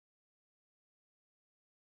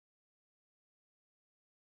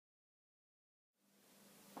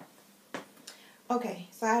Okay,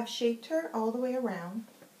 so I've shaped her all the way around.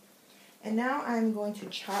 And now I'm going to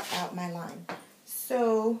chart out my line.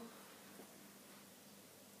 So,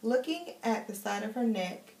 looking at the side of her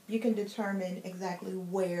neck, you can determine exactly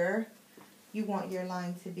where you want your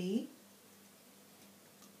line to be.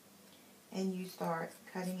 And you start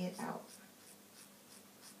cutting it out.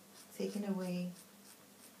 Taking away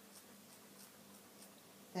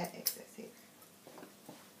that excess hair.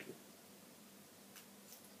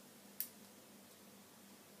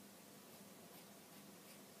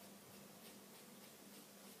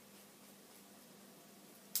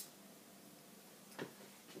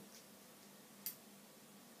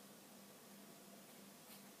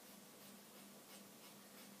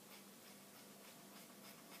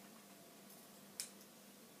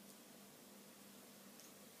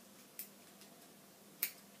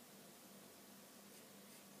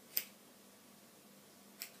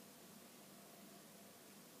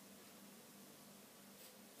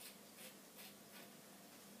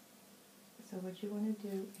 So what you want to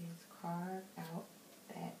do is carve out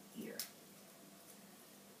that ear.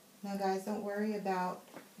 Now guys, don't worry about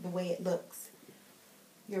the way it looks.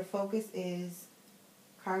 Your focus is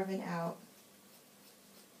carving out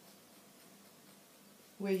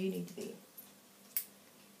where you need to be.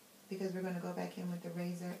 Because we're going to go back in with the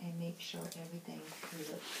razor and make sure everything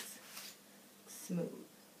looks smooth.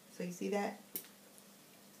 So you see that?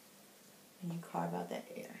 And you carve out that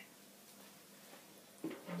ear.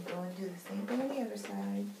 And go and do the same thing on the other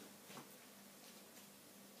side.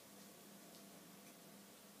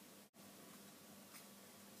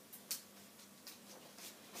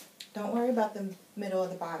 Don't worry about the middle or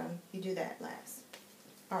the bottom. You do that last.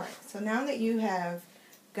 Alright, so now that you have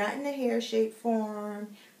gotten the hair shape form,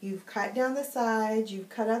 you've cut down the sides, you've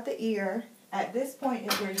cut out the ear, at this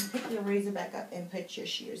point is where you pick your razor back up and put your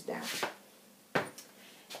shears down.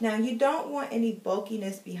 Now you don't want any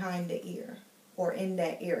bulkiness behind the ear or in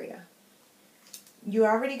that area. You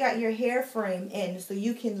already got your hair frame in, so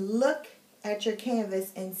you can look at your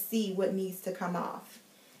canvas and see what needs to come off.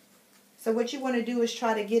 So what you want to do is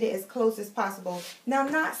try to get it as close as possible. Now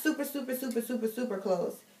not super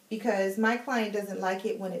close, because my client doesn't like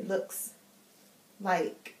it when it looks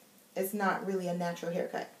like it's not really a natural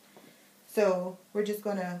haircut. So we're just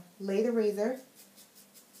going to lay the razor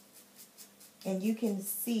and you can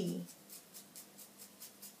see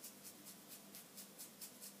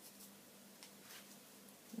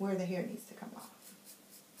where the hair needs to come off.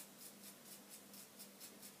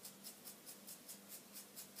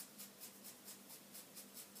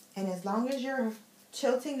 And as long as you're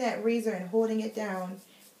tilting that razor and holding it down,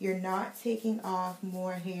 you're not taking off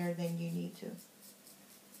more hair than you need to.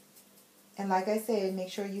 And like I said, make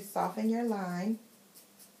sure you soften your line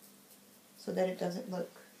so that it doesn't look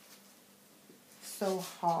so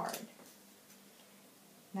hard.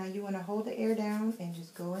 Now you want to hold the air down and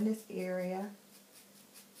just go in this area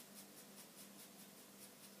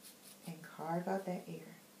and carve out that ear.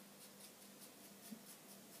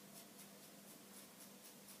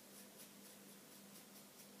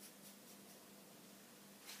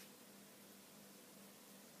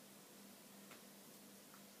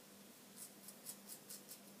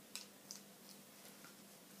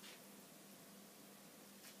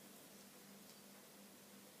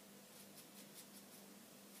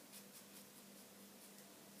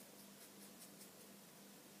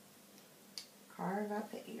 Carve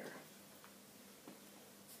out the ear.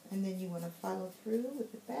 And then you want to follow through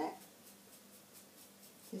with the back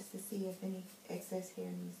just to see if any excess hair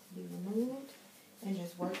needs to be removed. And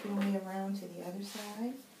just work your way around to the other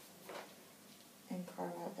side and carve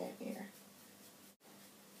out that ear.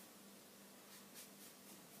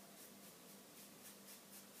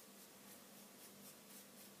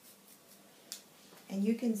 And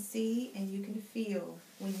you can see and you can feel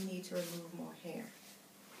when you need to remove more hair.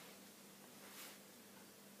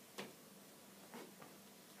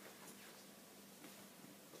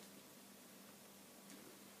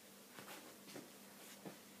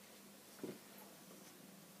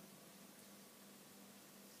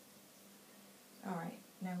 Alright,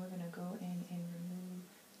 now we're going to go in and remove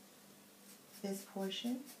this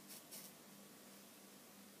portion.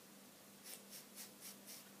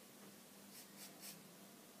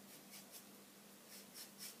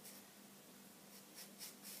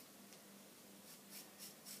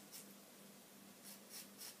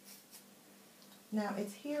 Now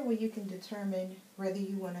it's here where you can determine whether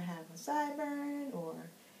you want to have a sideburn or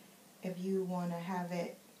if you want to have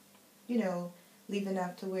it, you know, leave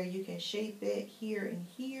enough to where you can shape it here and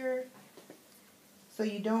here. So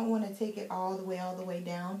you don't want to take it all the way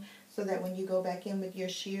down, so that when you go back in with your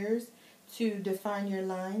shears to define your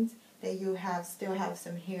lines, that you still have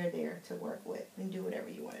some hair there to work with, and do whatever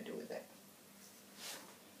you want to do with it.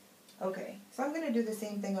 Okay, so I'm going to do the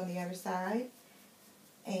same thing on the other side,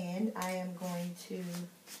 and I am going to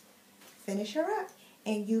finish her up,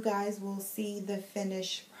 and you guys will see the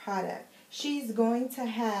finished product. She's going to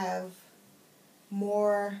have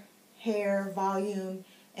more hair volume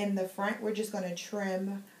in the front. We're just going to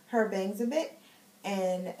trim her bangs a bit,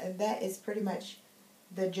 and that is pretty much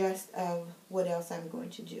the gist of what else I'm going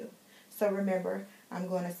to do. So remember, I'm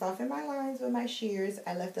going to soften my lines with my shears.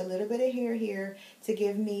 I left a little bit of hair here to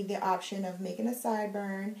give me the option of making a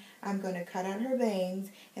sideburn. I'm going to cut out her bangs,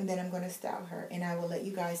 and then I'm going to style her, and I will let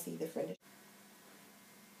you guys see the finish.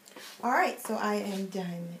 Alright, so I am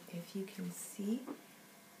done. If you can see,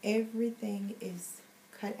 everything is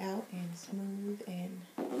cut out and smooth, and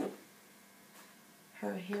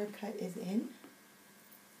her haircut is in.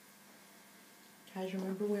 Guys,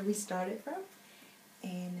 remember where we started from?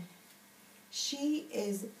 And she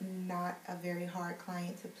is not a very hard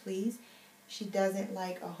client to please. She doesn't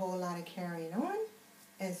like a whole lot of carrying on,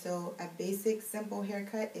 and so a basic simple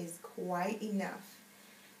haircut is quite enough.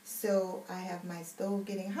 So I have my stove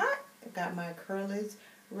getting hot. I've got my curlers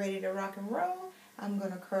ready to rock and roll. I'm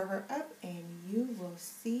going to curl her up, and you will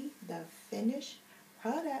see the finished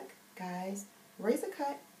product, guys. Razor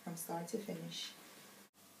cut from start to finish.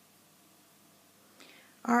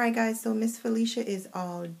 Alright guys, so Miss Felicia is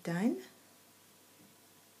all done.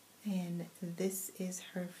 And this is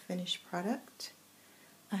her finished product.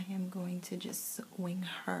 I am going to just wing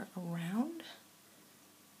her around.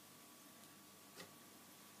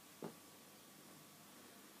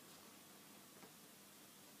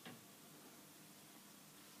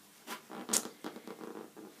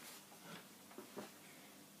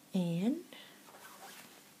 And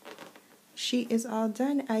she is all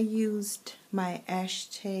done. I used my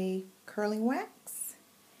BASHD curling wax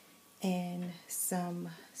and some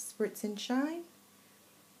Spritz and Shine,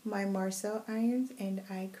 my Marcel irons, and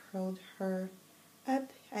I curled her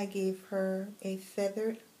up. I gave her a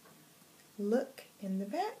feathered look in the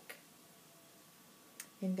back.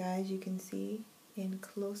 And guys, you can see in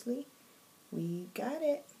closely, we got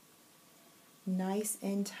it. Nice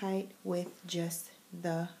and tight with just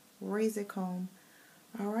the razor comb.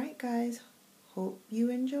 Alright guys, hope you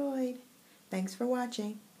enjoyed. Thanks for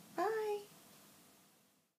watching.